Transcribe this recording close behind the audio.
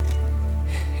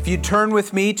If you turn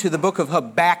with me to the book of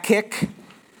Habakkuk,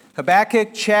 Habakkuk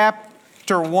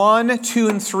chapter 1, 2,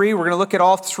 and 3. We're going to look at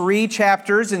all three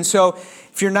chapters. And so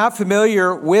if you're not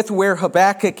familiar with where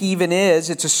Habakkuk even is,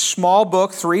 it's a small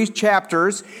book, 3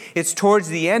 chapters. It's towards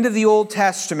the end of the Old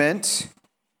Testament.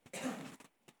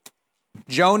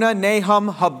 Jonah, Nahum,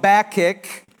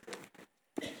 Habakkuk.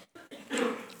 If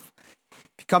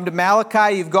you come to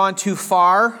Malachi, you've gone too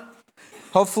far.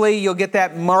 Hopefully you'll get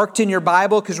that marked in your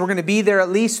Bible because we're going to be there at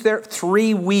least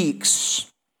 3 weeks.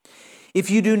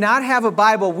 If you do not have a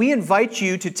Bible, we invite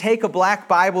you to take a black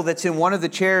Bible that's in one of the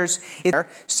chairs. It's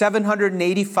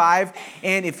 $785.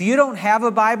 And if you don't have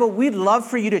a Bible, we'd love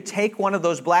for you to take one of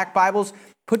those black Bibles,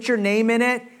 put your name in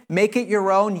it, make it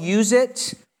your own, use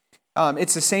it.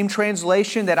 It's the same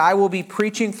translation that I will be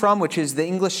preaching from, which is the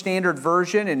English Standard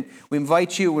Version. And we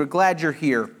invite you. We're glad you're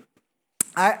here.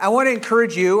 I want to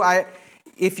encourage you.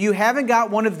 If you haven't got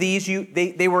one of these,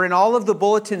 they were in all of the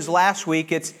bulletins last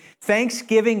week. It's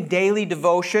Thanksgiving Daily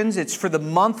Devotions. It's for the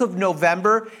month of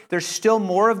November. There's still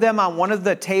more of them on one of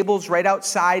the tables right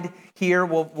outside here.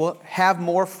 We'll have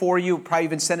more for you. We'll probably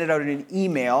even send it out in an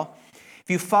email. If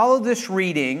you follow this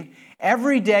reading,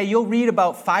 every day you'll read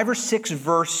about 5 or 6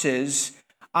 verses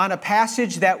on a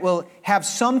passage that will have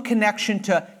some connection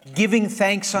to giving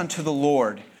thanks unto the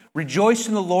Lord. Rejoice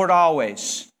in the Lord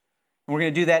always. We're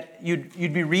going to do that.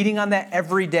 You'd be reading on that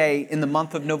every day in the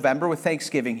month of November with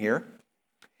Thanksgiving here.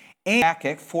 And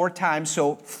Habakkuk 4 times,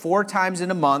 so 4 times in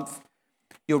a month,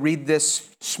 you'll read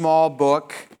this small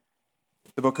book,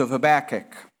 the book of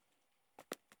Habakkuk.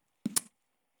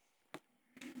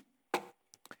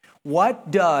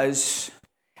 What does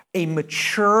a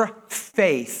mature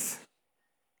faith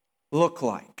look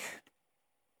like?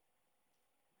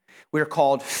 We're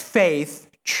called Faith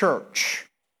Church.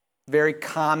 Very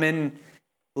common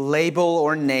label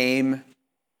or name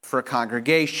for a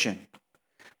congregation.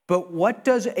 But what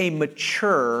does a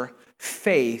mature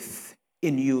faith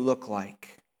in you look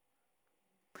like?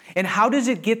 And how does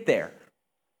it get there?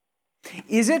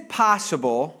 Is it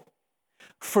possible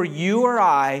for you or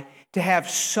I to have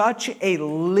such a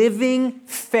living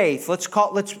faith,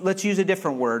 let's use a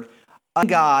different word, in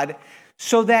God,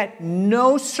 so that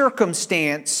no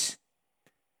circumstance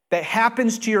that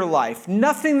happens to your life,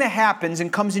 nothing that happens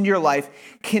and comes into your life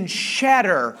can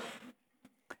shatter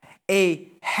a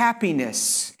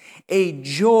happiness, a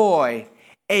joy,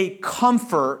 a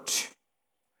comfort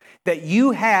that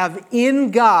you have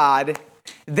in God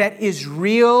that is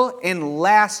real and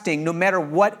lasting no matter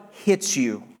what hits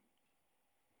you?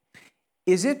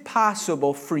 Is it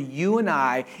possible for you and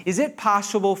I, is it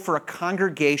possible for a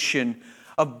congregation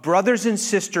of brothers and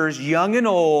sisters, young and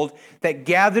old, that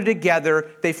gather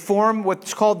together, they form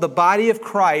what's called the body of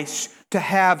Christ, to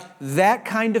have that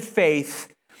kind of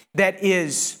faith that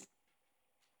is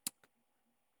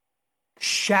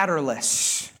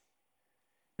shatterless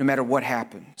no matter what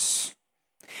happens?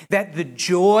 That the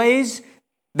joys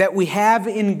that we have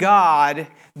in God,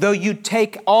 though you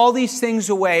take all these things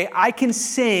away, I can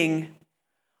sing,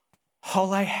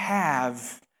 all I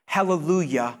have,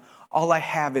 hallelujah, all I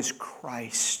have is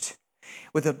Christ,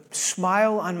 with a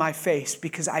smile on my face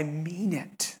because I mean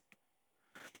it.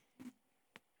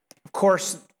 Of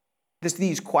course,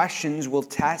 these questions will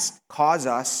cause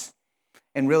us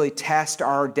and really test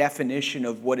our definition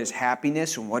of what is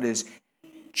happiness and what is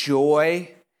joy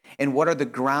and what are the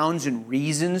grounds and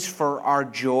reasons for our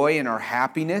joy and our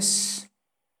happiness.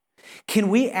 Can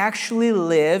we actually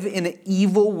live in an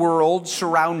evil world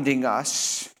surrounding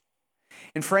us?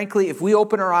 And frankly, if we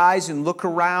open our eyes and look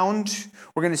around,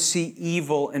 we're going to see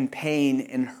evil and pain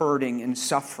and hurting and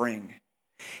suffering.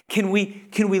 Can we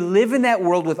live in that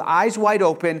world with eyes wide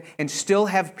open and still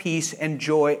have peace and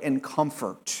joy and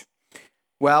comfort?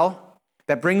 Well,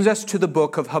 that brings us to the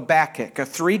book of Habakkuk, a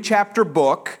 3-chapter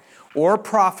book or a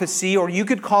prophecy, or you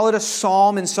could call it a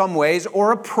psalm in some ways,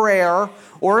 or a prayer,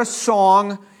 or a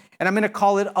song, and I'm going to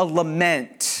call it a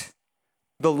lament,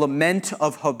 the lament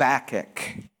of Habakkuk.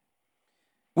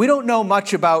 We don't know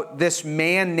much about this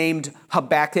man named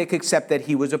Habakkuk except that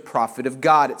he was a prophet of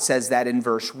God. It says that in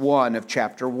verse 1 of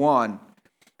chapter 1.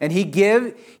 And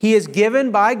he is given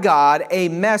by God a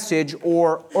message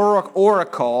or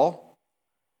oracle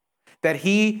that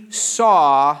he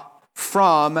saw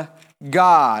from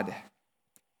God.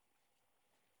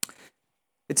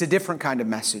 It's a different kind of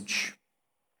message.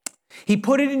 He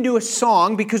put it into a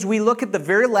song because we look at the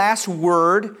very last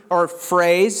word or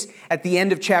phrase at the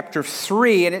end of chapter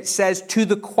 3, and it says, to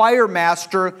the choir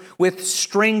master with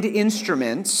stringed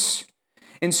instruments.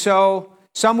 And so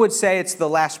some would say it's the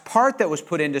last part that was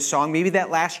put into song, maybe that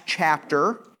last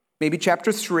chapter maybe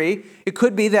chapter 3. It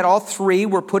could be that all three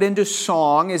were put into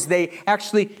song as they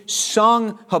actually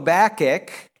sung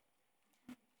Habakkuk.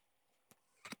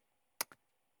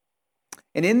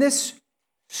 And in this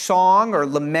song or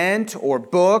lament or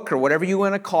book or whatever you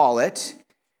want to call it,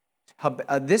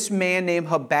 this man named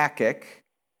Habakkuk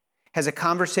has a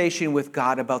conversation with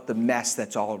God about the mess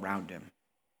that's all around him.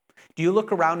 Do you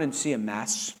look around and see a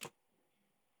mess?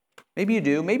 Maybe you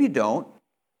do, maybe you don't.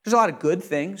 There's a lot of good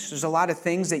things. There's a lot of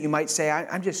things that you might say,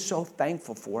 I'm just so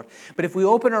thankful for. But if we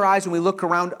open our eyes and we look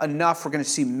around enough, we're going to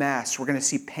see mess. We're going to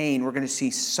see pain. We're going to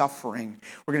see suffering.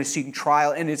 We're going to see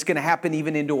trial. And it's going to happen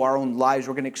even into our own lives.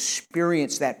 We're going to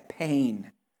experience that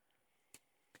pain.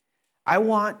 I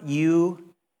want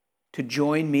you to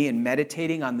join me in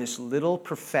meditating on this little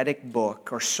prophetic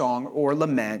book or song or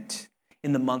lament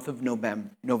in the month of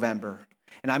November.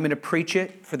 And I'm going to preach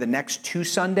it for the next 2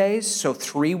 Sundays, so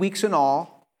 3 weeks in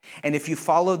all. And if you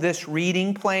follow this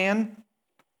reading plan,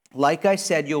 like I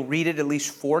said, you'll read it at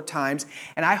least 4 times.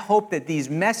 And I hope that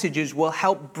these messages will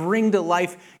help bring to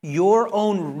life your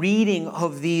own reading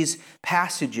of these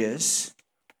passages.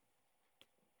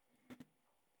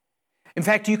 In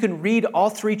fact, you can read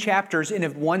all 3 chapters in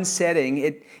one setting.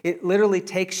 It literally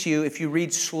takes you, if you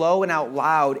read slow and out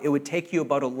loud, it would take you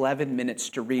about 11 minutes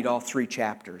to read all 3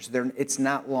 chapters. It's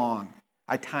not long.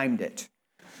 I timed it.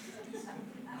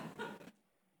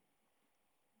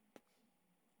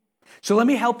 So let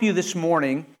me help you this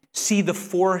morning see the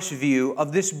forest view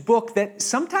of this book that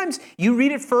sometimes you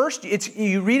read it first,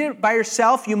 you read it by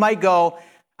yourself, you might go,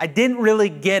 I didn't really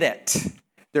get it.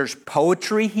 There's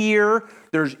poetry here,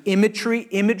 there's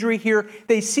imagery here.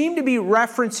 They seem to be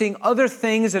referencing other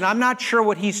things, and I'm not sure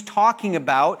what he's talking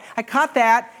about. I caught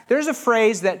that. There's a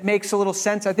phrase that makes a little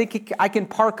sense. I think I can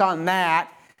park on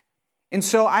that. And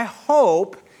so I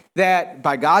hope that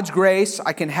by God's grace,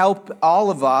 I can help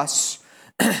all of us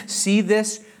see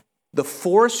this, the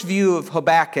forest view of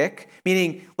Habakkuk,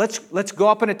 meaning let's go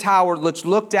up in a tower, let's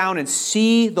look down and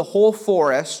see the whole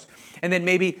forest, and then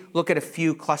maybe look at a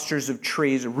few clusters of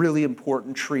trees, really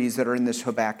important trees that are in this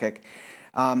Habakkuk,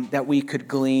 that we could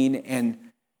glean and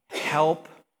help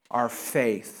our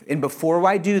faith. And before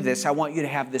I do this, I want you to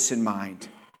have this in mind.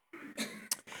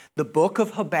 The book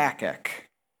of Habakkuk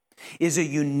is a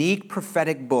unique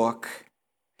prophetic book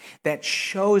that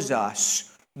shows us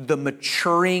the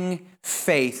maturing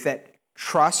faith that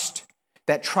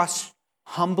trusts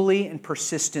humbly and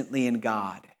persistently in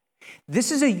God.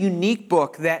 This is a unique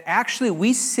book that actually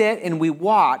we sit and we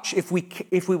watch, if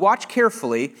we watch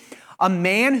carefully, a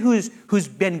man who's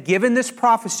been given this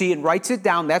prophecy and writes it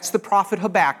down, that's the prophet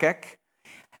Habakkuk.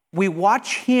 We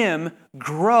watch him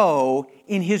grow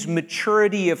in his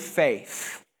maturity of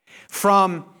faith.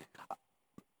 From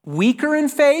weaker in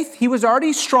faith, he was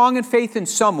already strong in faith in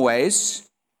some ways,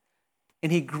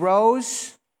 and he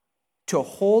grows to a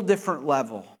whole different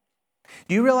level.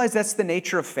 Do you realize that's the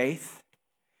nature of faith?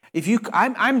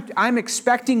 I'm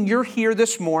expecting you're here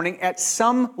this morning at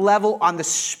some level on the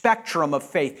spectrum of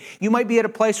faith. You might be at a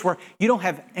place where you don't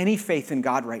have any faith in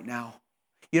God right now.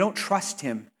 You don't trust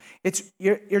Him.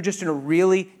 You're just in a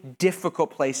really difficult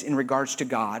place in regards to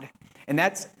God, and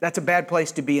that's a bad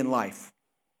place to be in life.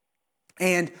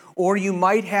 Or you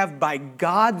might have, by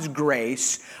God's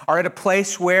grace, are at a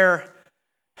place where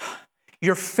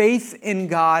your faith in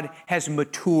God has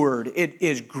matured. It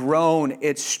is grown.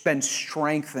 It's been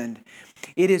strengthened.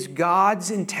 It is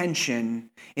God's intention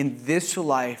in this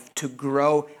life to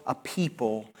grow a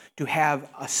people, to have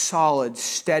a solid,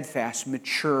 steadfast,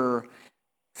 mature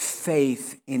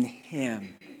faith in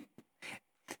Him.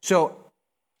 So,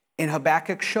 and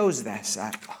Habakkuk shows us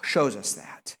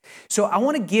that. So I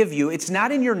want to give you, it's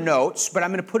not in your notes, but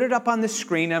I'm going to put it up on the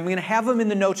screen. I'm going to have them in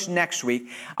the notes next week.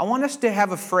 I want us to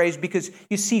have a phrase because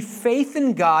you see, faith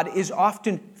in God is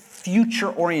often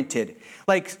future-oriented.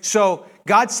 So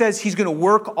God says He's going to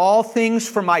work all things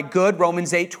for my good,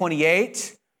 Romans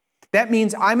 8:28. That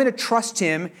means I'm going to trust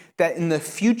Him that in the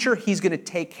future He's going to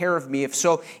take care of me.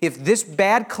 If this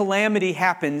bad calamity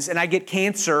happens and I get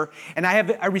cancer and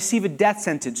I receive a death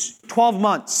sentence, 12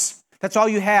 months, that's all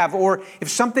you have. Or if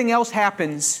something else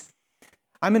happens,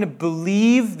 I'm going to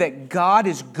believe that God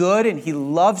is good and He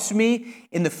loves me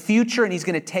in the future and He's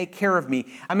going to take care of me.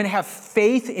 I'm going to have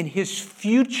faith in His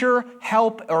future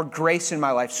help or grace in my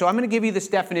life. So I'm going to give you this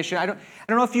definition. I don't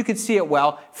know if you can see it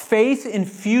well. Faith in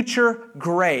future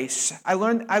grace. I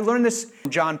learned this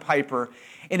from John Piper,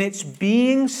 and it's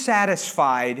being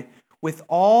satisfied with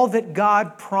all that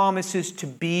God promises to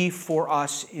be for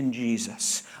us in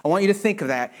Jesus. I want you to think of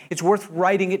that. It's worth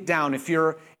writing it down. If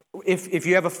you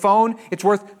have a phone, it's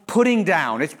worth putting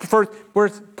down. It's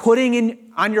worth putting in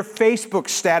on your Facebook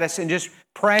status and just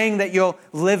praying that you'll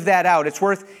live that out. It's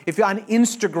worth, if you're on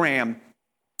Instagram,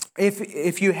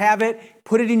 if you have it,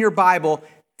 put it in your Bible.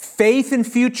 Faith and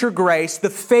future grace, the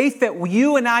faith that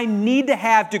you and I need to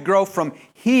have to grow from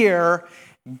here,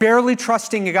 barely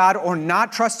trusting God or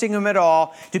not trusting Him at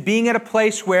all, to being at a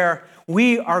place where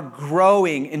we are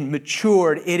growing and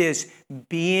matured. It is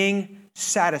being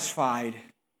satisfied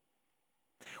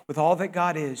with all that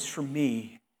God is for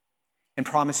me and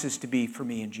promises to be for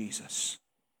me in Jesus.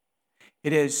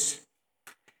 It is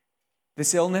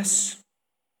this illness.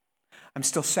 I'm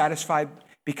still satisfied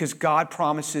because God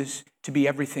promises to be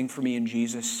everything for me in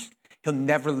Jesus. He'll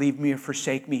never leave me or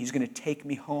forsake me. He's going to take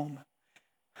me home.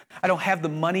 I don't have the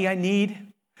money I need.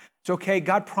 It's okay.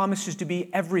 God promises to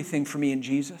be everything for me in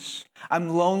Jesus. I'm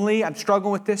lonely. I'm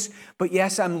struggling with this. But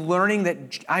yes, I'm learning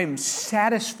that I am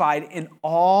satisfied in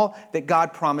all that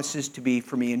God promises to be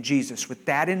for me in Jesus. With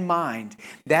that in mind,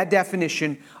 that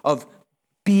definition of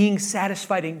being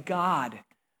satisfied in God,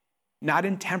 not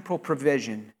in temporal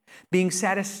provision. Being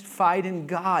satisfied in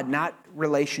God, not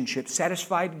relationships.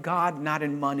 Satisfied God, not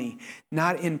in money,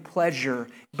 not in pleasure,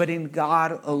 but in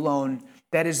God alone.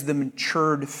 That is the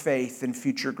matured faith and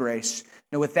future grace.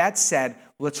 Now, with that said,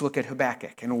 let's look at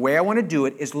Habakkuk. And the way I want to do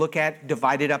it is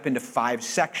divide it up into 5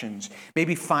 sections,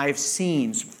 maybe 5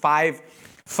 scenes, five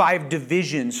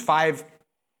divisions, 5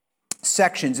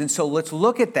 sections. And so let's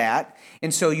look at that.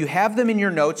 And so you have them in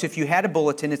your notes. If you had a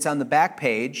bulletin, it's on the back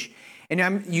page.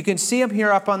 And you can see them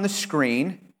here up on the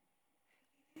screen.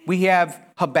 We have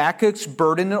Habakkuk's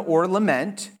burden or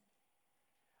lament,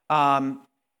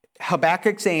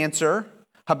 Habakkuk's answer,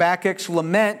 Habakkuk's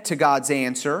lament to God's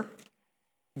answer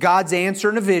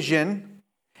in a vision,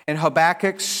 and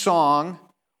Habakkuk's song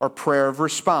or prayer of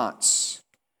response.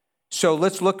 So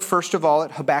let's look first of all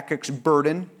at Habakkuk's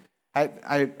burden.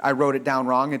 I wrote it down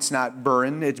wrong. It's not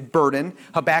burden, it's burden.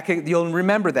 Habakkuk, you'll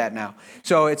remember that now.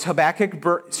 So it's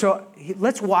Habakkuk. So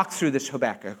let's walk through this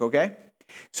Habakkuk, okay?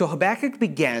 So Habakkuk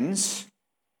begins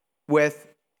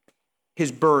with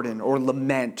his burden or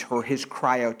lament or his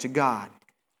cry out to God.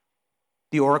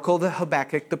 The oracle that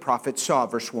Habakkuk the prophet saw,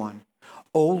 verse 1.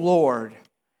 O Lord,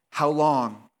 how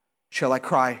long shall I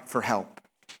cry for help?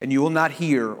 And you will not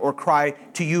hear, or cry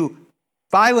to you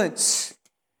violence,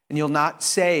 and you'll not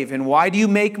save. And why do you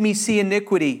make me see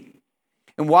iniquity?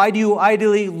 And why do you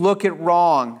idly look at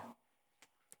wrong?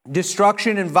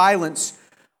 Destruction and violence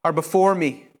are before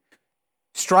me.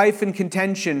 Strife and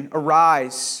contention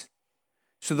arise.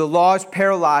 So the law is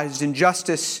paralyzed, and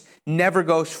justice never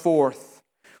goes forth.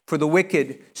 For the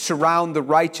wicked surround the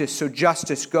righteous, so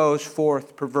justice goes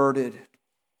forth perverted.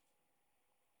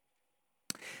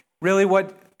 Really,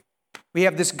 we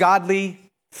have this godly,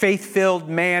 faith-filled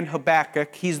man,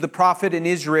 Habakkuk. He's the prophet in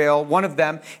Israel, one of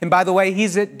them. And by the way,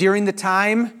 he's during the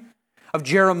time of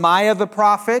Jeremiah the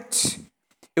prophet.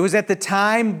 It was at the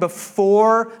time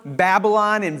before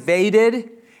Babylon invaded.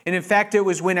 And in fact, it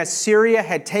was when Assyria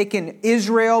had taken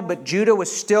Israel, but Judah was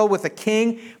still with a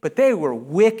king. But they were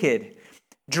wicked.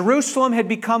 Jerusalem had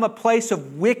become a place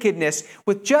of wickedness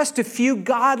with just a few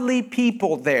godly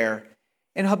people there.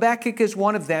 And Habakkuk is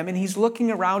one of them. And he's looking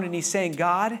around and he's saying,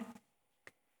 God,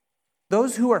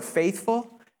 those who are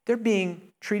faithful, they're being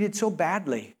treated so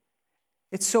badly.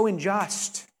 It's so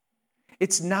unjust.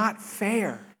 It's not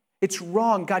fair. It's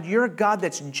wrong. God, you're a God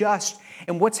that's just.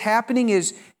 And what's happening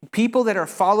is people that are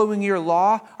following your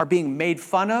law are being made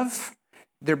fun of.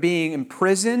 They're being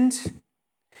imprisoned.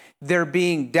 They're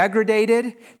being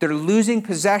degraded. They're losing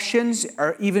possessions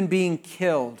or even being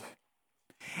killed.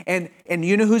 And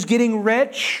you know who's getting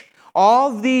rich?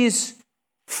 All these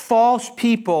false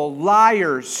people,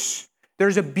 liars.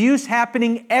 There's abuse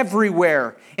happening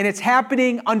everywhere, and it's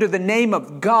happening under the name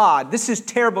of God. This is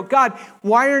terrible. God,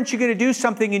 why aren't you going to do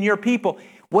something in your people?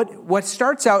 What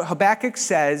starts out, Habakkuk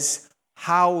says,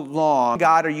 how long,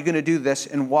 God, are you going to do this,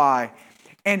 and why?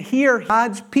 And here,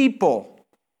 God's people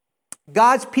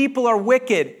are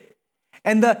wicked,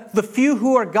 and the few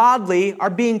who are godly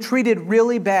are being treated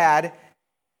really bad.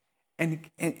 And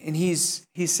he's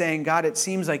saying, God, it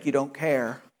seems like you don't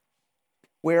care.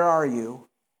 Where are you?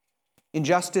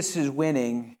 Injustice is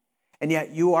winning, and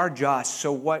yet you are just,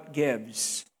 so what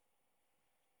gives?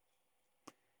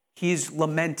 He's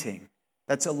lamenting.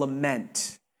 That's a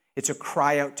lament. It's a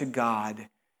cry out to God,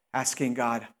 asking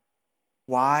God,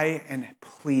 why, and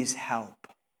please help.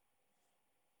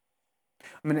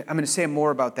 I'm going to say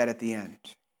more about that at the end.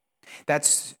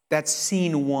 That's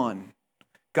scene 1.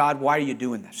 God, why are you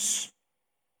doing this?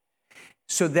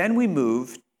 So then we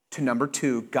move to number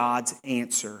 2, God's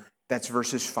answer. That's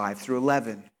verses 5 through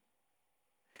 11.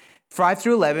 5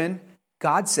 through 11,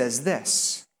 God says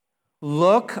this,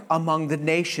 look among the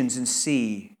nations and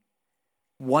see,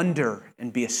 wonder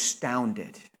and be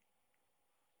astounded.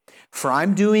 For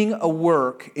I'm doing a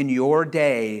work in your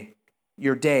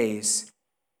days,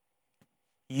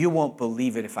 you won't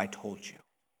believe it if I told you.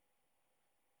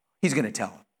 He's going to tell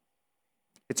him.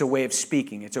 It's a way of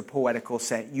speaking. It's a poetical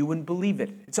say. You wouldn't believe it.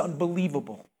 It's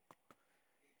unbelievable.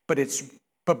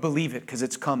 But believe it, because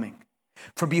it's coming.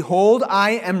 For behold,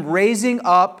 I am raising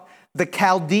up the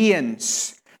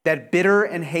Chaldeans, that bitter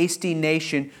and hasty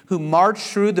nation, who march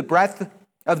through the breadth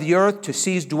of the earth to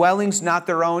seize dwellings not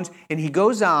their own. And he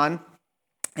goes on,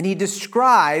 and he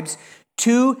describes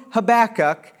to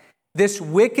Habakkuk this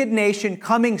wicked nation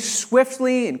coming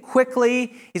swiftly and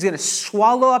quickly. He's going to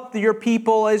swallow up your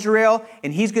people, Israel,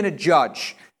 and he's going to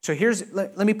judge. So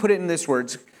let me put it in these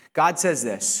words. God says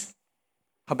this,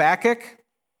 Habakkuk,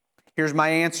 here's my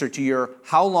answer to your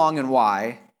how long and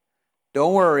why.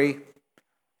 Don't worry,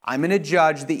 I'm going to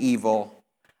judge the evil.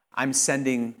 I'm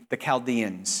sending the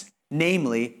Chaldeans.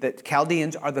 Namely, the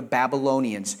Chaldeans are the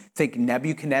Babylonians. Think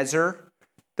Nebuchadnezzar,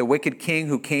 the wicked king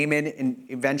who came in and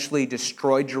eventually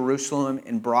destroyed Jerusalem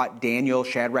and brought Daniel,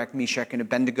 Shadrach, Meshach, and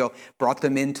Abednego, brought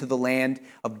them into the land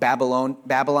of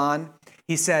Babylon.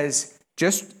 He says,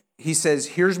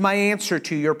 here's my answer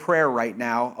to your prayer right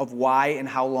now of why and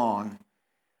how long.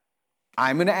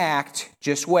 I'm going to act,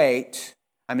 just wait.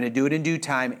 I'm going to do it in due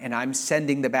time, and I'm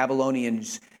sending the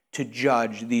Babylonians to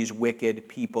judge these wicked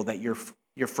people that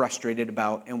you're frustrated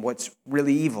about and what's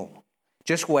really evil.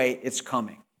 Just wait, it's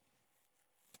coming.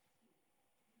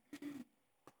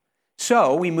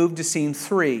 So we move to scene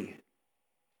 3.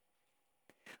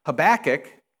 Habakkuk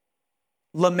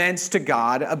laments to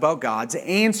God about God's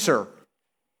answer.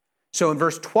 So in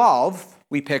verse 12,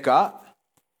 we pick up,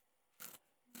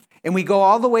 and we go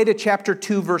all the way to chapter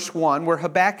 2, verse 1, where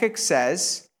Habakkuk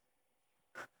says,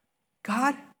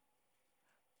 God,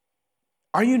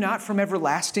 are you not from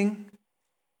everlasting?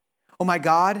 Oh my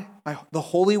God, the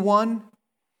Holy One,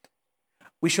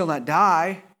 we shall not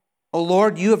die. O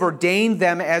Lord, you have ordained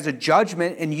them as a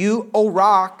judgment, and you, O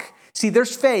rock, see,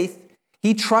 there's faith.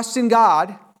 He trusts in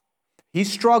God.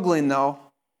 He's struggling, though.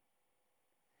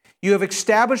 You have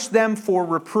established them for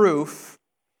reproof.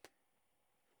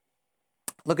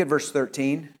 Look at verse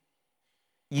 13.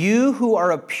 You who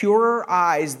are of purer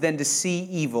eyes than to see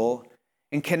evil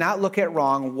and cannot look at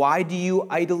wrong, why do you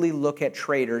idly look at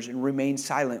traitors and remain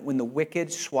silent when the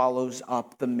wicked swallows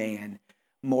up the man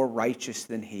more righteous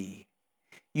than he?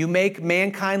 You make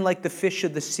mankind like the fish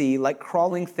of the sea, like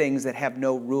crawling things that have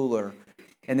no ruler.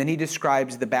 And then he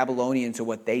describes the Babylonians and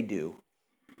what they do.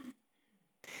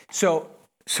 So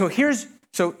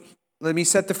let me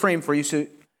set the frame for you. So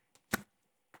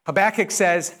Habakkuk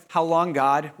says, how long,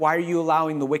 God? Why are you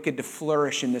allowing the wicked to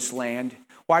flourish in this land?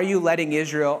 Why are you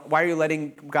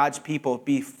letting God's people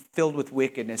be filled with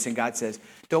wickedness? And God says,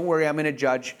 don't worry, I'm going to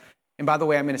judge. And by the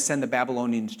way, I'm going to send the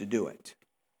Babylonians to do it.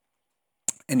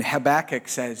 And Habakkuk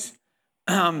says,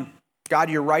 God,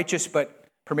 you're righteous, but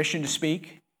permission to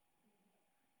speak?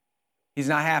 He's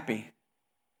not happy.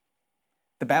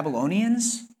 The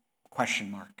Babylonians?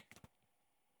 Question mark.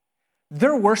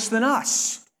 They're worse than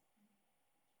us.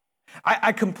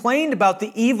 I complained about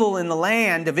the evil in the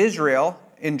land of Israel,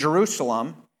 in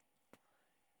Jerusalem.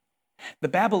 The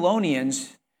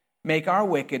Babylonians make our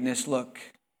wickedness look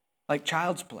like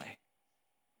child's play.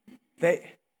 They're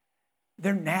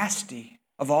nasty,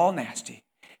 of all nasty.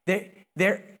 They're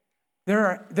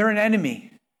an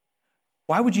enemy.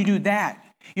 Why would you do that?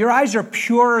 Your eyes are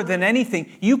purer than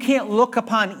anything. You can't look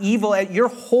upon evil. You're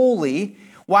holy.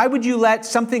 Why would you let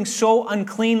something so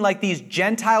unclean like these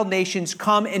Gentile nations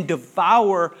come and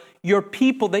devour your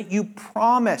people that you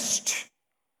promised?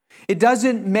 It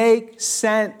doesn't make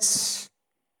sense.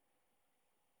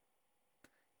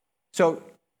 So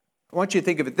I want you to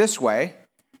think of it this way.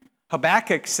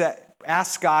 Habakkuk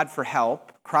asks God for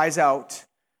help, cries out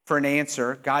for an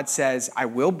answer. God says, I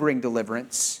will bring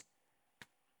deliverance.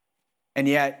 And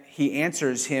yet he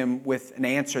answers him with an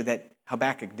answer that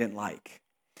Habakkuk didn't like.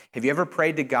 Have you ever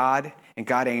prayed to God and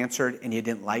God answered and you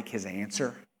didn't like his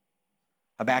answer?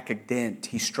 Habakkuk didn't.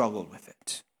 He struggled with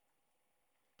it.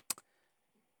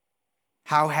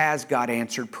 How has God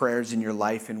answered prayers in your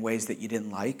life in ways that you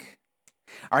didn't like?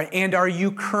 And are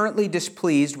you currently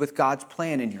displeased with God's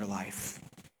plan in your life?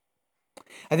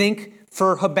 I think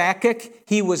for Habakkuk,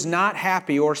 he was not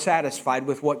happy or satisfied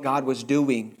with what God was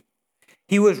doing.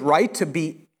 He was right to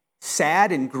be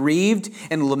sad and grieved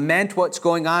and lament what's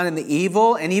going on in the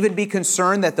evil and even be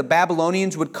concerned that the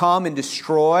Babylonians would come and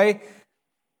destroy.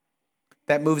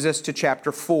 That moves us to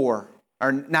chapter 4,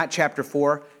 or not chapter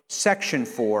 4, section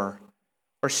 4.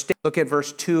 Look at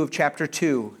verse 2 of chapter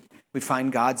 2. We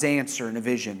find God's answer in a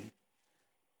vision.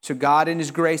 So God in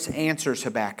his grace answers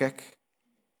Habakkuk.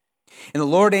 And the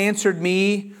Lord answered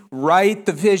me, write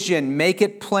the vision, make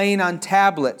it plain on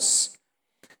tablets,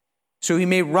 so he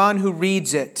may run who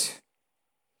reads it.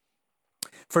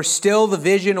 For still the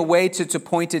vision awaits its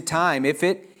appointed time. If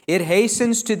it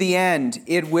hastens to the end,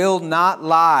 it will not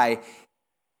lie.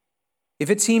 If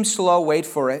it seems slow, wait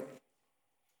for it.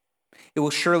 It will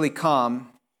surely come.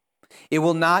 It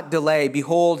will not delay.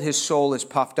 Behold, his soul is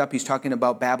puffed up. He's talking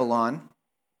about Babylon.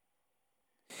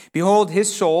 Behold,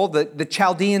 his soul, the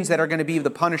Chaldeans that are going to be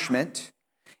the punishment,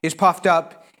 is puffed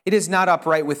up. It is not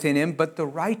upright within him, but the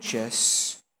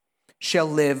righteous shall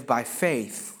live by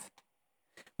faith.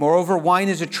 Moreover, wine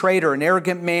is a traitor, an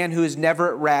arrogant man who is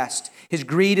never at rest. His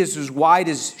greed is as wide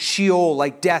as Sheol,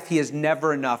 like death. He is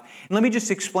never enough. And let me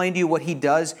just explain to you what he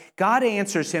does. God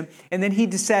answers him, and then he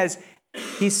gives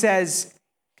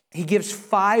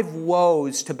 5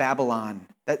 woes to Babylon.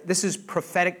 This is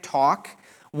prophetic talk.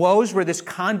 Woes were this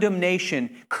condemnation,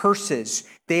 curses.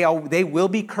 They will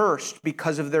be cursed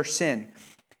because of their sin.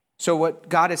 So what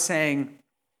God is saying,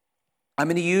 I'm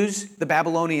going to use the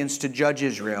Babylonians to judge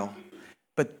Israel,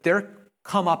 but their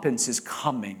comeuppance is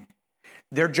coming.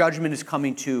 Their judgment is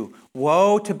coming too.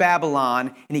 Woe to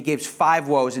Babylon, and he gives 5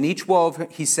 woes. And each woe,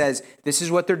 he says, this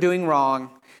is what they're doing wrong.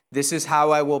 This is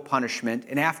how I will punishment.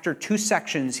 And after 2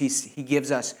 sections, he gives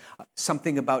us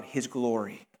something about his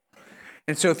glory.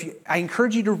 And so I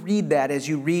encourage you to read that as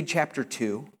you read chapter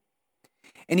 2.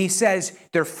 And he says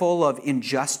they're full of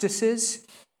injustices.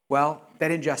 Well, that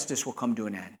injustice will come to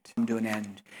an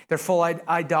end. They're full of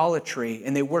idolatry,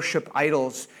 and they worship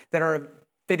idols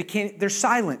they're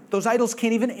silent. Those idols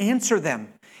can't even answer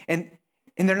them. And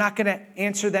they're not going to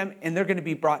answer them, and they're going to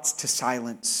be brought to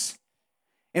silence.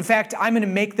 In fact, I'm going to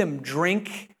make them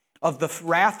drink of the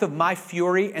wrath of my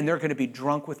fury, and they're going to be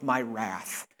drunk with my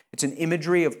wrath. It's an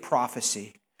imagery of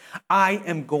prophecy. I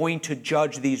am going to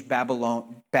judge these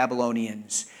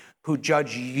Babylonians who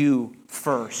judge you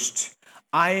first.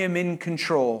 I am in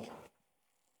control.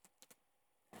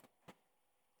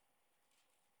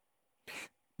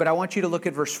 But I want you to look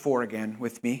at verse 4 again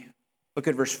with me. Look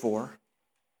at verse 4.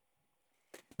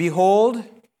 Behold,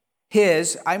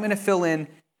 I'm going to fill in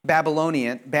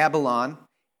Babylon.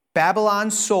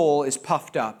 Babylon's soul is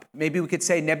puffed up. Maybe we could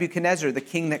say Nebuchadnezzar, the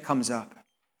king that comes up.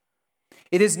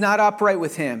 It is not upright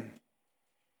with him,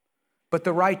 but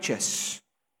the righteous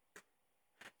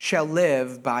shall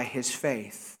live by his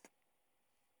faith.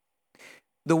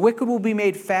 The wicked will be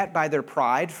made fat by their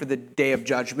pride for the day of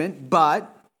judgment,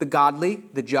 but the godly,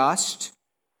 the just,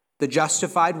 the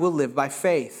justified will live by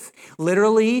faith.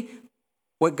 Literally,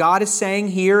 what God is saying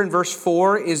here in verse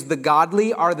 4 is the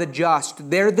godly are the just.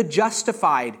 They're the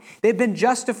justified. They've been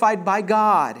justified by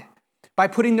God, by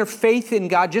putting their faith in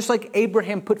God, just like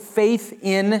Abraham put faith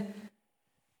in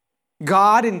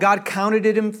God, and God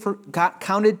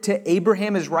counted to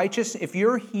Abraham as righteous. If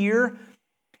you're here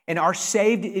and are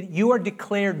saved, you are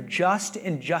declared just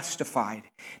and justified,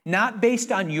 not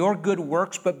based on your good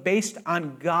works, but based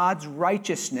on God's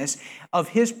righteousness of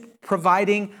his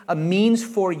providing a means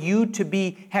for you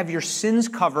to have your sins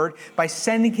covered by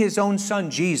sending his own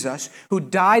son, Jesus, who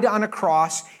died on a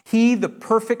cross. He, the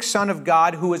perfect Son of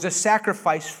God, who is a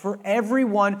sacrifice for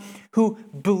everyone who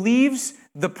believes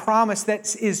the promise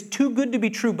that is too good to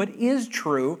be true, but is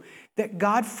true, that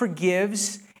God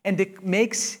forgives and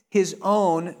makes his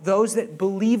own those that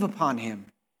believe upon him.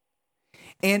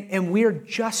 And we are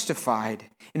justified.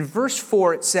 In verse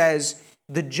 4, it says,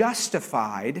 the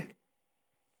justified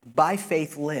by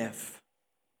faith live.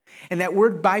 And that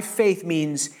word by faith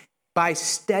means by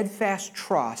steadfast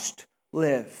trust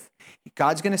live.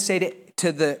 God's going to say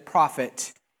to the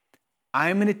prophet,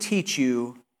 I'm going to teach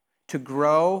you to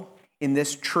grow in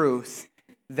this truth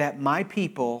that my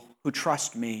people who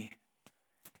trust me,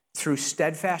 through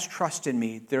steadfast trust in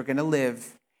me, they're going to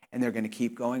live and they're going to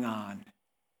keep going on.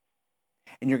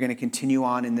 And you're going to continue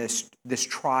on in this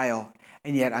trial,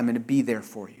 and yet I'm going to be there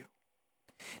for you.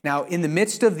 Now, in the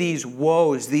midst of these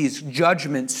woes, these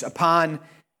judgments upon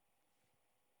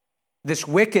this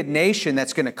wicked nation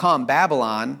that's going to come,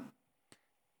 Babylon,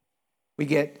 we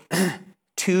get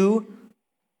 2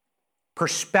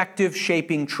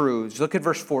 perspective-shaping truths. Look at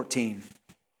verse 14.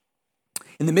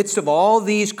 In the midst of all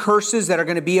these curses that are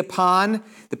going to be upon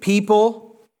the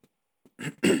people,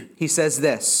 he says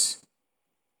this,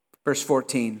 verse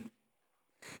 14.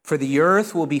 For the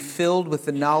earth will be filled with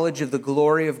the knowledge of the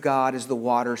glory of God as the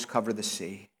waters cover the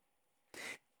sea.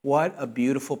 What a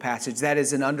beautiful passage. That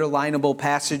is an underlinable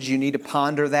passage. You need to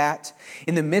ponder that.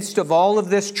 In the midst of all of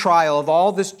this trial, of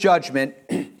all this judgment,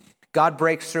 God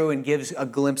breaks through and gives a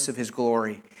glimpse of his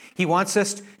glory. He wants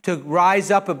us to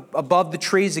rise up above the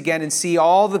trees again and see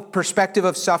all the perspective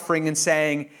of suffering and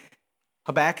saying,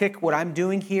 Habakkuk, what I'm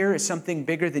doing here is something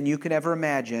bigger than you could ever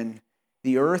imagine.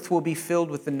 The earth will be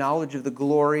filled with the knowledge of the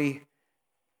glory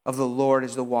of the Lord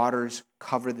as the waters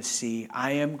cover the sea.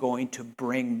 I am going to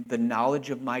bring the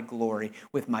knowledge of my glory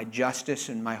with my justice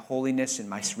and my holiness and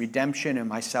my redemption and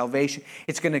my salvation.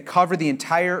 It's going to cover the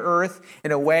entire earth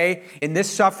in a way, and this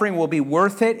suffering will be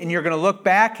worth it, and you're going to look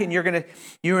back and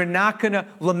you're not going to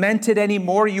lament it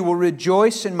anymore. You will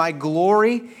rejoice in my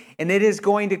glory, and it is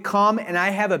going to come, and I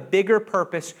have a bigger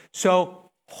purpose. So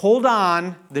hold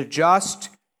on. The just,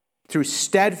 through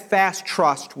steadfast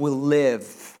trust, will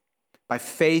live. By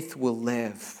faith will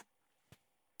live.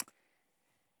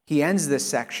 He ends this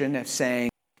section of saying,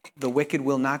 the wicked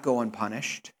will not go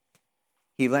unpunished.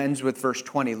 He ends with verse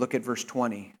 20. Look at verse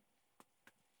 20.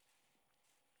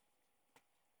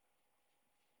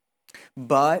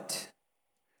 But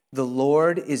the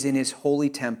Lord is in his holy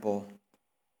temple.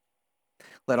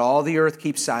 Let all the earth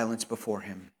keep silence before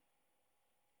him.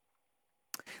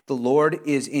 The Lord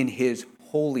is in his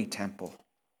holy temple.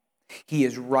 He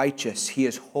is righteous, he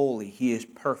is holy, he is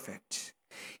perfect.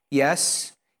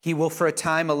 Yes, he will for a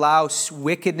time allow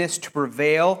wickedness to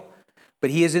prevail, but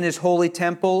he is in his holy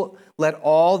temple. Let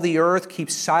all the earth keep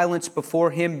silence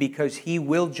before him because he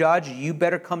will judge. You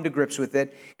better come to grips with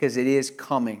it because it is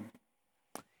coming.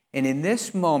 And in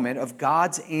this moment of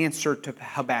God's answer to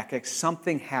Habakkuk,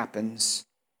 something happens.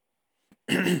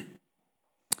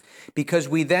 Because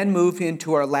we then move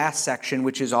into our last section,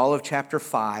 which is all of chapter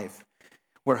 5.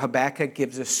 Where Habakkuk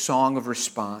gives a song of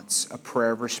response, a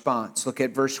prayer of response. Look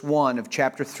at verse 1 of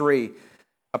chapter 3.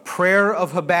 A prayer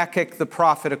of Habakkuk the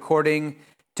prophet according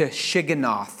to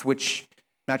Shigionoth, which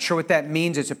I'm not sure what that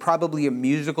means. It's probably a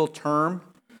musical term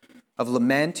of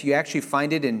lament. You actually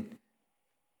find it in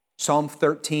Psalm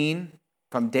 13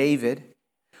 from David.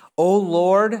 O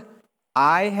Lord,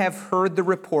 I have heard the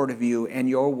report of you and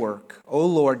your work. O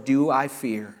Lord, do I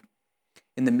fear.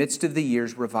 In the midst of the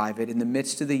years, revive it. In the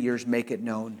midst of the years, make it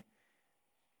known.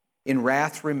 In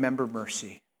wrath, remember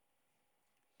mercy.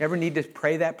 Ever need to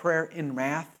pray that prayer in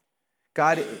wrath?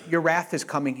 God, your wrath is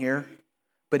coming here,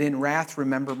 but in wrath,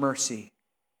 remember mercy.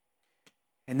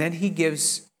 And then he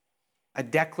gives a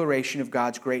declaration of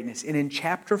God's greatness. And in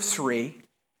chapter 3,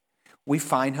 we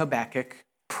find Habakkuk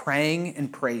praying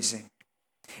and praising.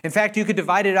 In fact, you could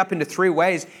divide it up into 3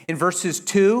 ways. In verses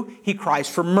 2, he cries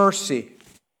for mercy.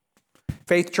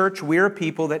 Faith Church, we're a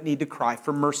people that need to cry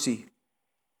for mercy.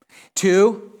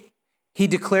 2, he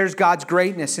declares God's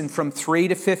greatness. And from 3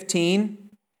 to 15,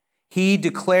 he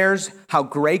declares how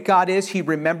great God is. He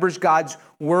remembers God's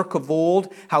work of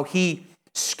old, how he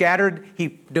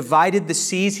divided the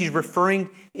seas. He's referring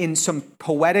in some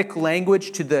poetic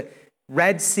language to the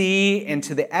Red Sea and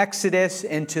to the Exodus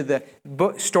and to the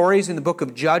stories in the book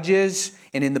of Judges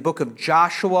and in the book of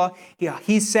Joshua.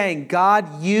 He's saying,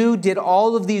 God, you did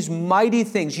all of these mighty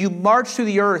things. You marched through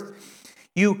the earth.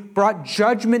 You brought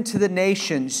judgment to the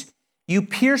nations. You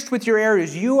pierced with your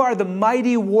arrows. You are the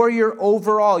mighty warrior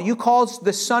over all. You caused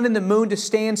the sun and the moon to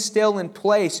stand still in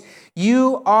place.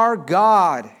 You are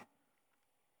God.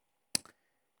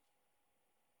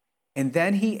 And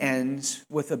then he ends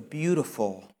with a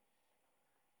beautiful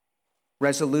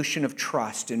resolution of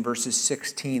trust in verses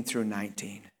 16 through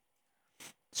 19.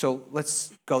 So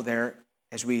let's go there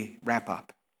as we wrap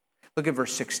up. Look at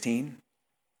verse 16.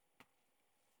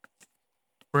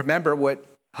 Remember what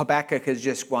Habakkuk has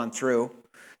just gone through.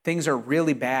 Things are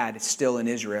really bad still in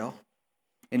Israel,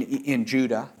 in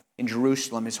Judah, in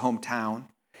Jerusalem, his hometown.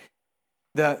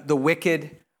 The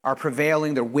wicked are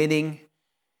prevailing, they're winning.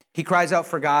 He cries out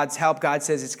for God's help. God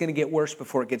says it's going to get worse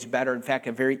before it gets better. In fact,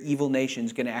 a very evil nation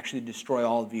is going to actually destroy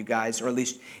all of you guys, or at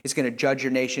least it's going to judge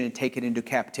your nation and take it into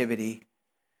captivity.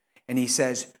 And he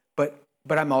says,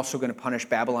 but I'm also going to punish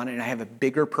Babylon, and I have a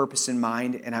bigger purpose in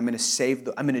mind, and I'm going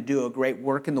to do a great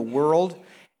work in the world,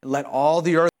 and let all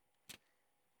the earth.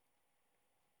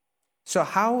 So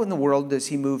how in the world does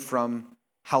he move from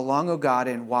how long, O God,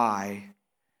 and why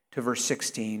to verse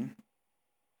 16?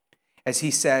 As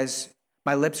he says,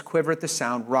 my lips quiver at the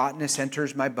sound, rottenness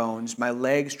enters my bones, my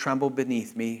legs tremble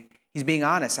beneath me. He's being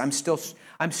honest. I'm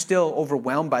still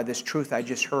overwhelmed by this truth I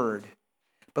just heard.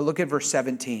 But look at verse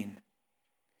 17.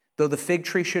 Though the fig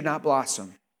tree should not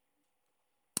blossom,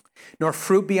 nor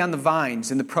fruit be on the vines,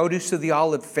 and the produce of the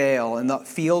olive fail, and the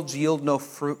fields yield no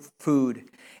food,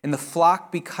 and the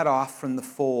flock be cut off from the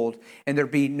fold, and there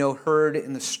be no herd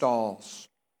in the stalls,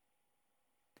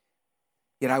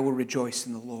 yet I will rejoice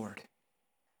in the Lord.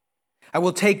 I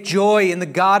will take joy in the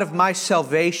God of my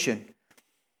salvation.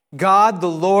 God, the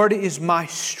Lord, is my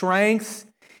strength.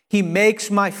 He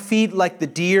makes my feet like the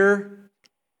deer.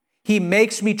 He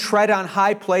makes me tread on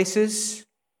high places.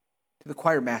 To the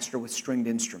choir master with stringed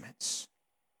instruments.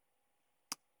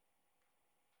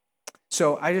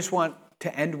 So I just want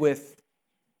to end with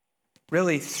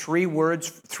really 3 words,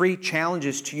 3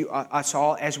 challenges to us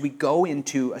all as we go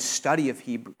into a study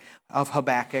of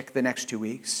Habakkuk the next 2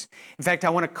 weeks. In fact, I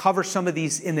want to cover some of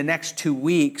these in the next 2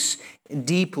 weeks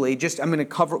deeply. I'm going to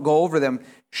go over them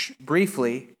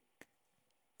briefly.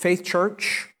 Faith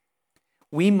Church,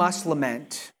 we must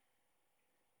lament.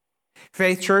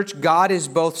 Faith Church, God is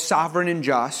both sovereign and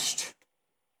just.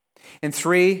 And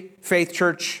 3, Faith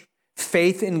Church,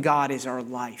 faith in God is our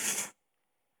life.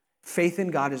 Faith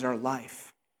in God is our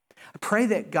life. I pray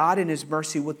that God in His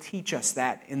mercy will teach us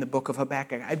that in the book of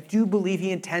Habakkuk. I do believe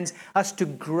He intends us to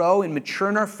grow and mature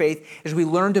in our faith as we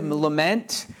learn to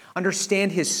lament,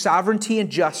 understand His sovereignty and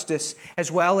justice, as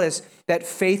well as that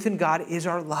faith in God is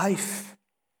our life.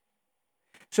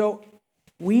 So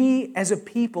we as a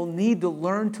people need to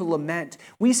learn to lament.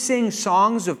 We sing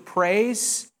songs of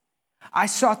praise. I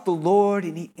sought the Lord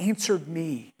and He answered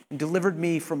me and delivered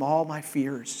me from all my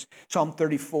fears. Psalm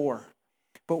 34.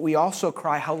 But we also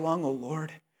cry, how long, O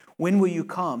Lord? When will you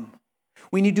come?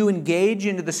 We need to engage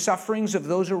into the sufferings of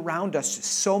those around us,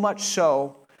 so much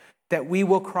so that we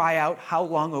will cry out, how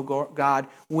long, O God?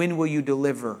 When will you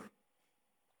deliver?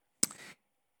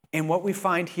 And what we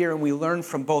find here, and we learn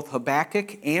from both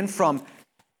Habakkuk and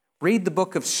read the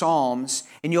book of Psalms,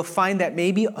 and you'll find that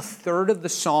maybe a third of the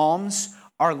Psalms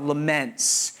are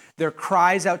laments. They're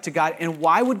cries out to God. And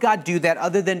why would God do that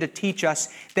other than to teach us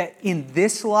that in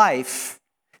this life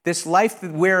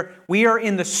where we are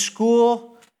in the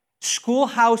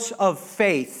schoolhouse of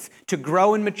faith to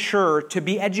grow and mature, to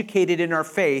be educated in our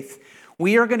faith,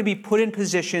 we are going to be put in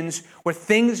positions where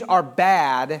things are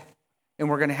bad and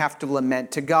we're going to have to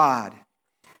lament to God.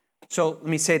 So let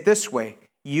me say it this way.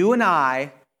 You and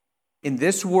I in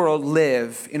this world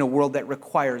live in a world that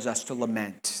requires us to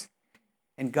lament.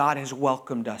 And God has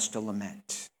welcomed us to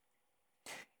lament.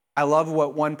 I love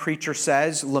what one preacher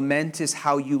says, lament is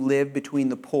how you live between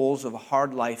the poles of a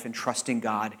hard life and trusting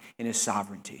God in His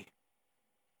sovereignty.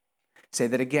 Say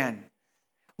that again.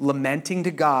 Lamenting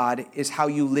to God is how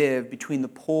you live between the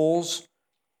poles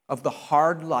of the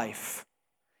hard life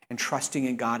and trusting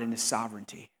in God and His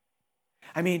sovereignty.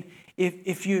 I mean,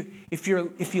 if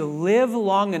you live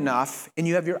long enough and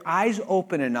you have your eyes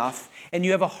open enough and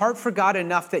you have a heart for God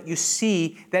enough that you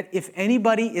see that if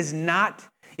anybody is not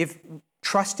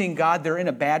trusting God, they're in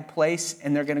a bad place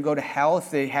and they're going to go to hell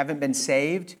if they haven't been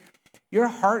saved, your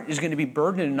heart is going to be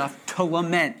burdened enough to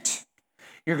lament.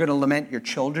 You're going to lament your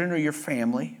children or your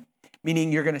family,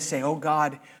 meaning you're going to say, oh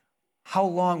God, how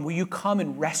long will you come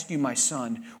and rescue my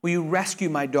son? Will you rescue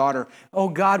my daughter? Oh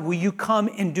God, will you come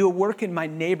and do a work in my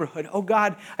neighborhood? Oh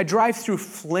God, I drive through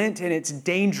Flint and it's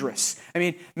dangerous. I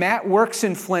mean, Matt works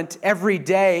in Flint every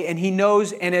day and he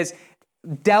knows and has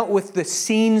dealt with the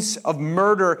scenes of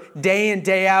murder day in,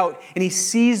 day out. And he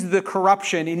sees the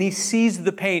corruption and he sees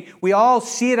the pain. We all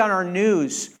see it on our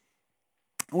news.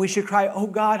 We should cry, oh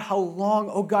God, how long?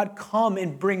 Oh God, come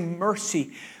and bring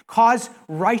mercy. Cause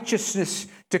righteousness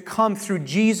to come through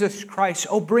Jesus Christ.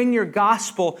 Oh, bring your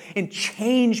gospel and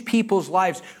change people's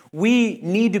lives. We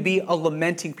need to be a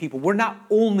lamenting people. We're not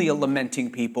only a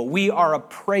lamenting people. We are a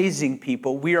praising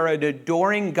people. We are an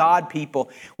adoring God people.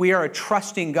 We are a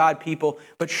trusting God people.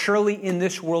 But surely in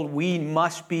this world, we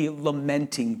must be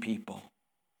lamenting people.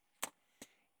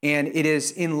 And it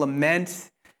is in lament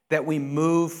that we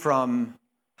move from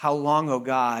how long, oh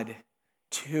God,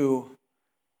 to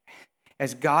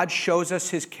as God shows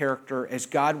us His character, as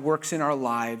God works in our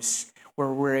lives,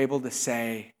 where we're able to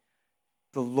say,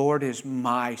 the Lord is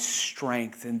my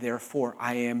strength, and therefore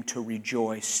I am to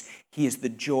rejoice. He is the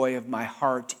joy of my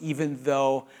heart, even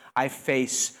though I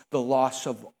face the loss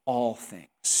of all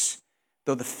things.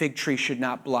 Though the fig tree should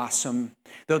not blossom,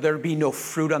 though there be no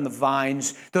fruit on the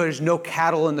vines, though there's no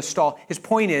cattle in the stall. His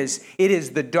point is, it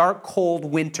is the dark, cold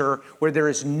winter where there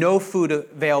is no food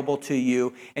available to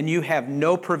you and you have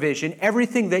no provision.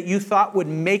 Everything that you thought would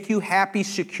make you happy,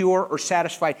 secure, or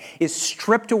satisfied is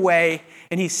stripped away.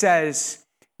 And he says,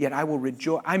 yet I will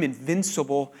rejoice. I'm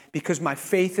invincible because my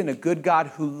faith in a good God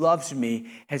who loves me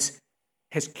has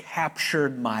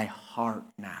captured my heart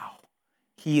now.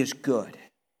 He is good.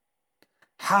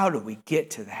 How do we get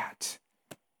to that?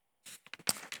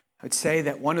 I would say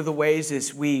that one of the ways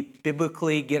is we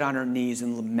biblically get on our knees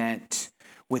and lament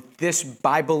with this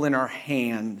Bible in our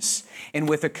hands and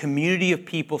with a community of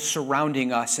people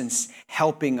surrounding us and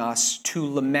helping us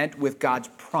to lament with God's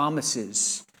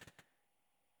promises.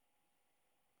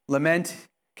 Lament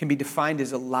can be defined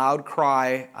as a loud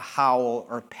cry, a howl,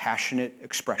 or a passionate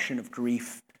expression of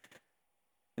grief.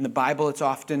 In the Bible, it's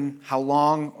often, how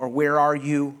long or where are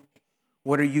you?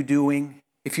 What are you doing?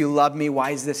 If you love me, why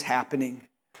is this happening?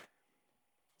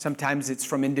 Sometimes it's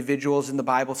from individuals in the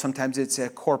Bible. Sometimes it's a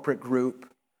corporate group.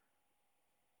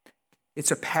 It's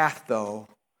a path, though,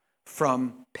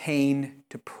 from pain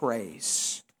to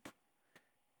praise.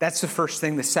 That's the first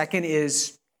thing. The second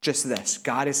is just this.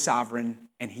 God is sovereign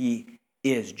and he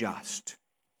is just.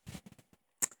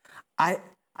 I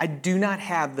do not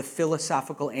have the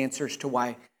philosophical answers to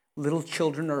why little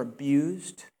children are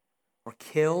abused or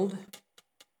killed.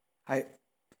 I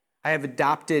have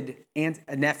adopted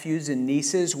nephews and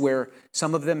nieces where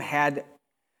some of them had,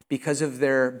 because of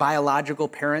their biological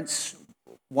parents,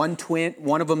 one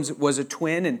of them was a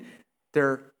twin, and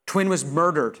their twin was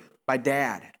murdered by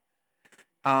dad.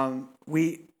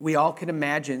 We all can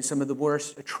imagine some of the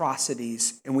worst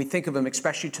atrocities, and we think of them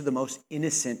especially to the most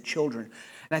innocent children.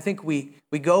 And I think we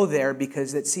go there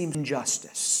because it seems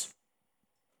injustice.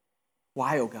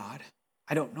 Why, oh God?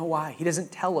 I don't know why. He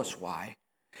doesn't tell us why.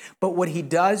 But what he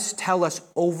does tell us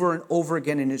over and over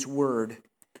again in his word,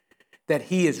 that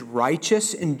he is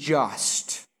righteous and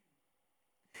just.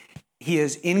 He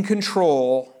is in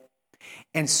control,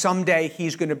 and someday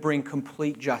he's going to bring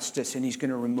complete justice and he's going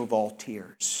to remove all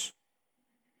tears.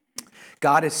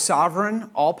 God is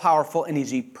sovereign, all-powerful, and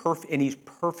he's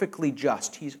perfectly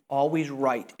just. He's always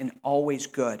right and always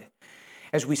good.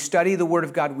 As we study the Word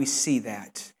of God, we see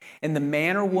that. And the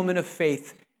man or woman of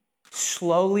faith,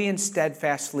 slowly and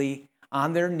steadfastly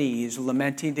on their knees,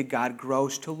 lamenting to God,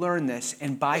 grows to learn this.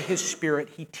 And by his Spirit,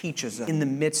 he teaches us in the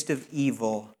midst of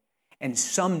evil. And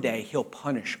someday he'll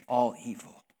punish all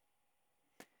evil.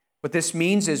 What this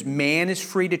means is man is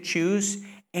free to choose,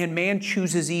 and man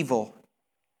chooses evil.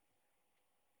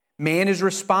 Man is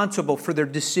responsible for their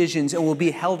decisions and will be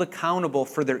held accountable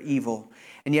for their evil.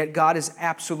 And yet God is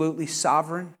absolutely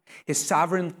sovereign. His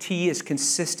sovereignty is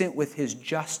consistent with his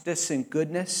justice and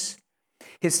goodness.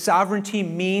 His sovereignty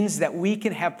means that we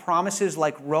can have promises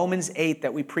like Romans 8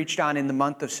 that we preached on in the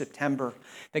month of September,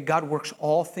 that God works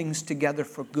all things together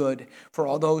for good for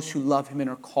all those who love him and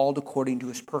are called according to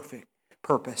his perfect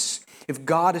purpose. If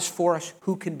God is for us,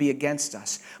 who can be against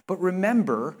us? But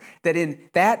remember that in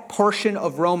that portion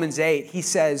of Romans 8, he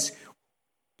says,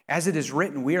 as it is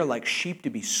written, we are like sheep to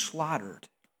be slaughtered.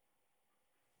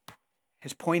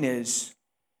 His point is,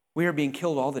 we are being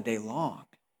killed all the day long.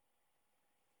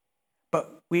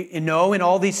 But we know in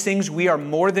all these things we are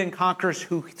more than conquerors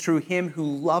through him who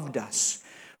loved us.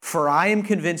 For I am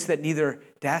convinced that neither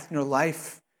death nor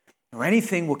life nor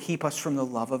anything will keep us from the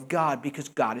love of God, because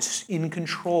God is in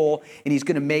control and he's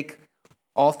going to make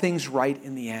all things right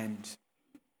in the end.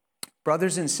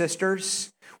 Brothers and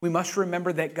sisters, we must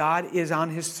remember that God is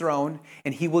on his throne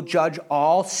and he will judge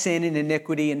all sin and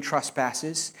iniquity and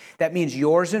trespasses. That means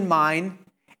yours and mine,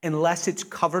 unless it's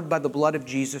covered by the blood of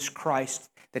Jesus Christ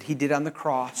that he did on the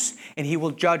cross. And he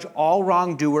will judge all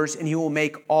wrongdoers and he will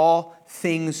make all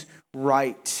things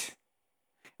right.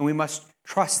 And we must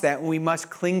trust that, and we must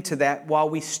cling to that while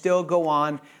we still go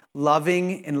on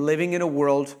loving and living in a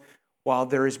world while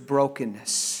there is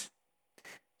brokenness.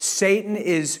 Satan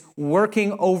is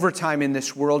working overtime in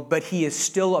this world, but he is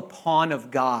still a pawn of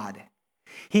God.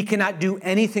 He cannot do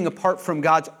anything apart from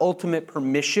God's ultimate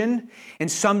permission,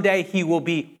 and someday he will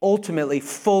be ultimately,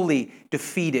 fully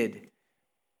defeated.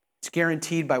 It's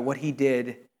guaranteed by what he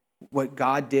did, what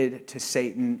God did to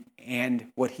Satan, and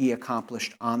what he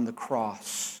accomplished on the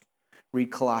cross. Read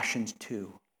Colossians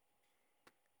 2.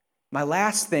 My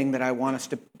last thing that I want us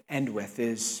to end with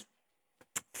is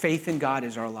faith in God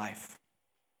is our life.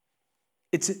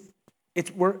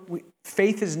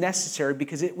 Faith is necessary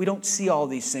because we don't see all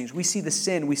these things. We see the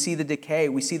sin, we see the decay,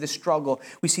 we see the struggle,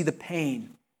 we see the pain.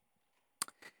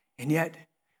 And yet,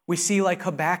 we see like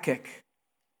Habakkuk,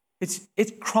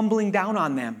 it's crumbling down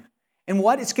on them. And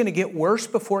what? It's going to get worse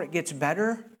before it gets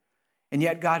better. And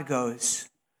yet God goes,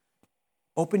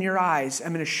 open your eyes.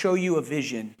 I'm going to show you a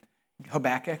vision,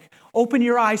 Habakkuk. Open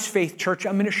your eyes, Faith Church.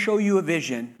 I'm going to show you a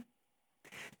vision.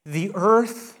 The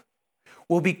earth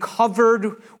will be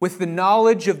covered with the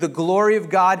knowledge of the glory of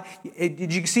God.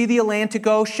 Did you see the Atlantic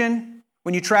Ocean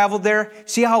when you traveled there?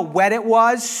 See how wet it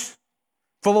was?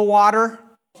 Full of water?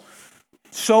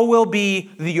 So will be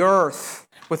the earth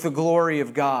with the glory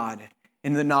of God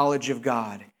and the knowledge of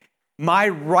God. My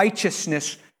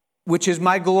righteousness, which is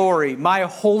my glory, my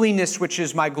holiness, which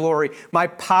is my glory, my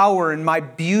power and my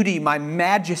beauty, my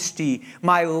majesty,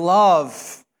 my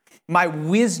love, my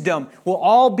wisdom will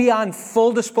all be on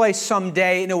full display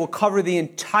someday, and it will cover the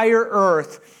entire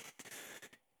earth.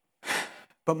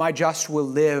 but my just will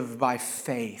live by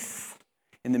faith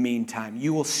in the meantime.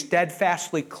 You will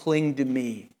steadfastly cling to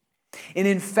me. And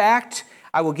in fact,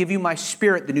 I will give you my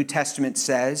Spirit, the New Testament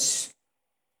says,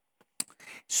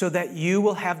 so that you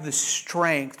will have the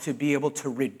strength to be able to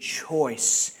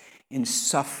rejoice in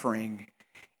suffering.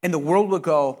 And the world will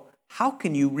go, how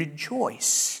can you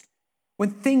rejoice when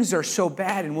things are so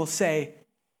bad? And we'll say,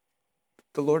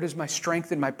 the Lord is my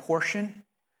strength and my portion.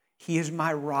 He is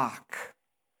my rock,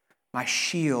 my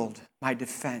shield, my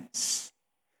defense.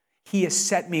 He has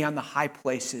set me on the high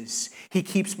places. He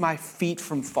keeps my feet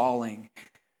from falling.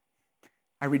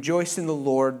 I rejoice in the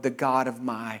Lord, the God of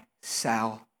my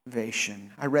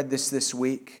salvation. I read this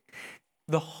week.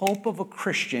 The hope of a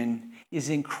Christian is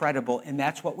incredible, and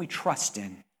that's what we trust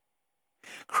in.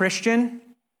 Christian,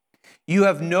 you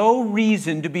have no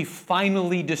reason to be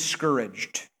finally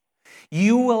discouraged.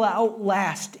 You will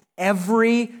outlast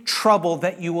every trouble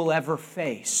that you will ever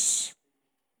face.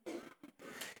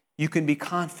 You can be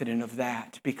confident of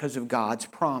that because of God's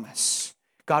promise.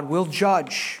 God will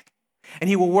judge, and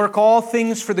He will work all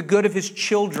things for the good of His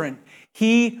children.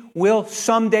 He will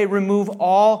someday remove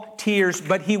all tears,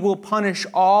 but He will punish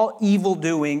all evil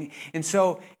doing. And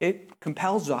so it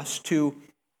compels us to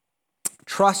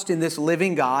trust in this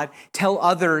living God, tell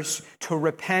others to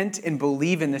repent and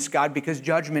believe in this God because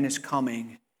judgment is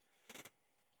coming.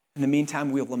 In the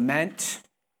meantime, we lament.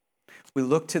 We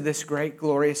look to this great,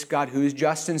 glorious God who is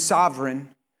just and sovereign,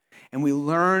 and we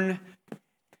learn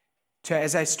to,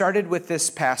 as I started with this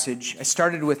passage, I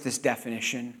started with this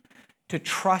definition, to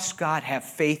trust God, have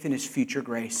faith in His future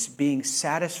grace, being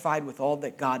satisfied with all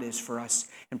that God is for us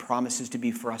and promises to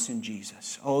be for us in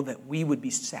Jesus. Oh, that we would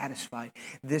be satisfied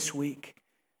this week.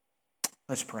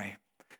 Let's pray.